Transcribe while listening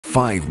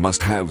5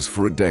 must-haves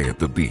for a day at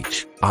the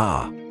beach.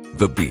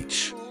 The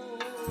beach.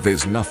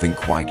 There's nothing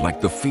quite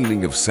like the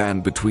feeling of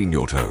sand between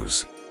your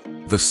toes,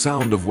 the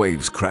sound of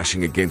waves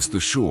crashing against the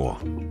shore,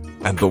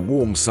 and the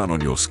warm sun on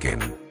your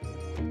skin.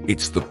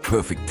 It's the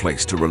perfect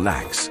place to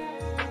relax,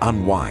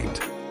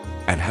 unwind,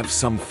 and have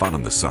some fun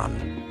in the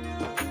sun.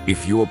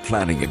 If you're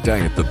planning a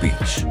day at the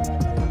beach,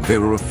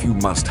 there are a few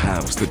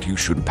must-haves that you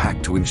should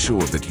pack to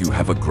ensure that you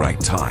have a great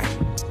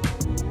time.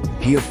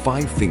 Here are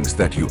 5 things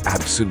that you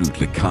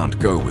absolutely can't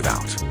go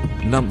without.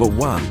 Number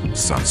 1.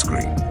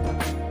 Sunscreen.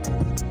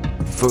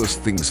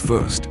 First things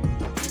first,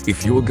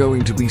 if you're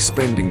going to be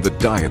spending the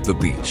day at the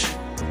beach,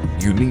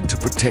 you need to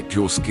protect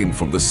your skin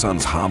from the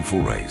sun's harmful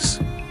rays.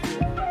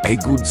 A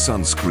good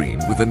sunscreen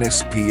with an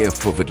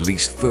SPF of at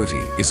least 30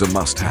 is a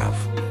must-have.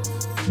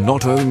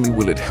 Not only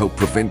will it help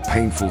prevent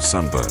painful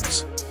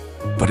sunburns,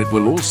 but it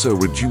will also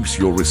reduce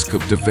your risk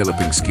of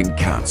developing skin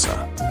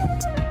cancer.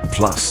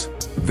 Plus,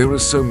 there are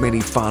so many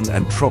fun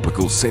and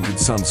tropical scented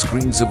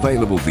sunscreens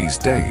available these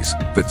days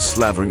that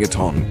slathering it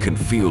on can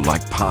feel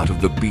like part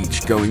of the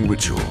beach-going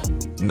ritual.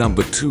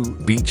 Number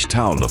 2. Beach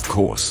towel. Of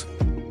course,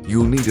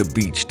 you'll need a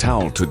beach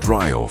towel to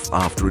dry off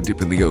after a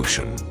dip in the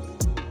ocean.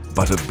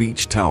 But a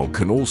beach towel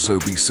can also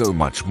be so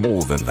much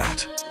more than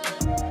that.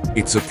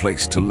 It's a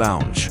place to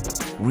lounge,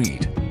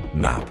 read,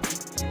 nap,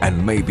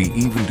 and maybe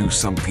even do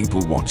some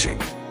people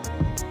watching.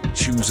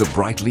 Choose a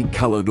brightly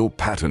colored or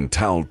patterned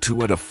towel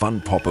to add a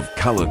fun pop of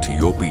color to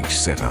your beach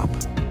setup.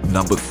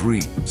 Number 3.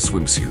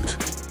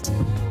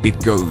 Swimsuit.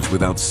 It goes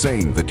without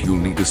saying that you'll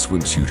need a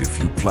swimsuit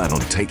if you plan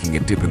on taking a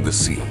dip in the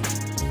sea.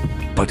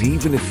 But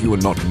even if you are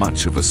not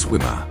much of a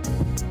swimmer,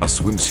 a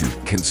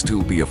swimsuit can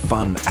still be a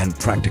fun and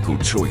practical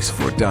choice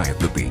for a day at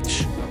the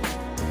beach.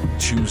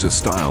 Choose a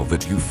style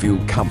that you feel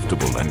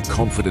comfortable and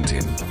confident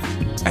in,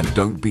 and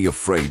don't be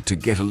afraid to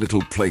get a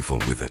little playful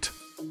with it.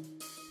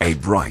 A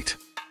bright,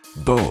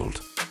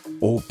 bold,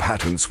 or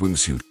patterned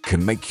swimsuit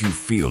can make you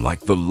feel like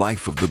the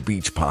life of the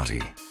beach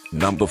party.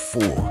 Number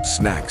 4.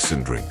 Snacks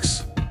and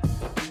drinks.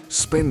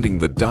 Spending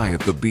the day at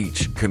the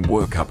beach can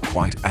work up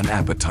quite an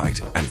appetite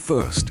and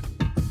thirst,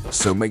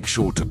 so make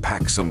sure to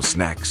pack some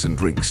snacks and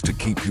drinks to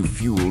keep you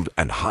fueled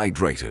and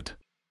hydrated.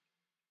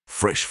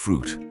 Fresh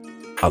fruit,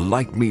 a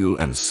light meal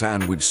and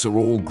sandwich are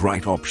all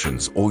great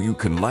options, or you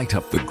can light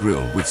up the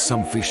grill with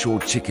some fish or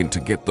chicken to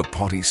get the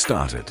party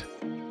started.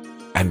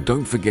 And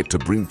don't forget to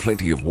bring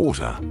plenty of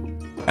water,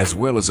 as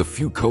well as a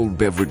few cold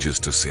beverages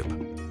to sip.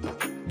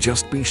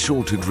 Just be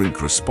sure to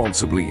drink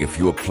responsibly if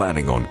you are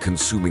planning on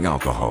consuming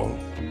alcohol.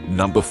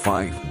 Number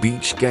 5.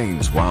 Beach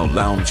games. While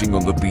lounging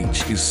on the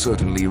beach is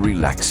certainly a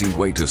relaxing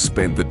way to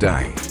spend the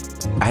day,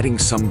 adding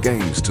some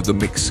games to the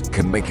mix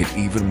can make it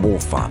even more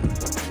fun.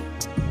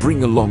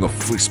 Bring along a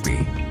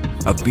frisbee,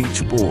 a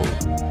beach ball,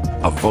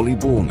 a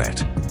volleyball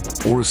net,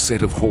 or a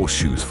set of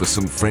horseshoes for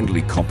some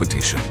friendly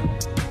competition.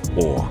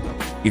 Or,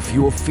 if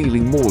you're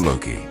feeling more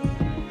low-key,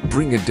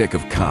 bring a deck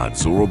of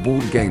cards or a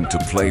board game to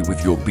play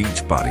with your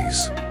beach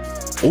buddies.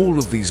 All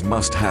of these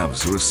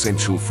must-haves are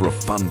essential for a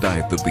fun day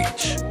at the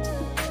beach.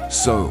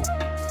 So,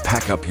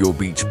 pack up your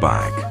beach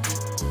bag,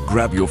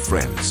 grab your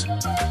friends,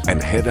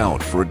 and head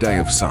out for a day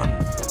of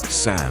sun,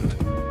 sand,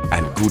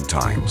 and good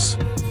times.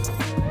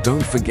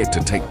 Don't forget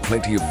to take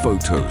plenty of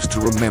photos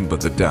to remember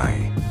the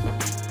day.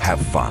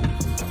 Have fun.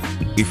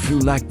 If you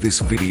like this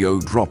video,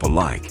 drop a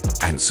like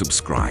and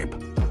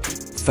subscribe.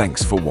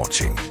 Thanks for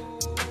watching.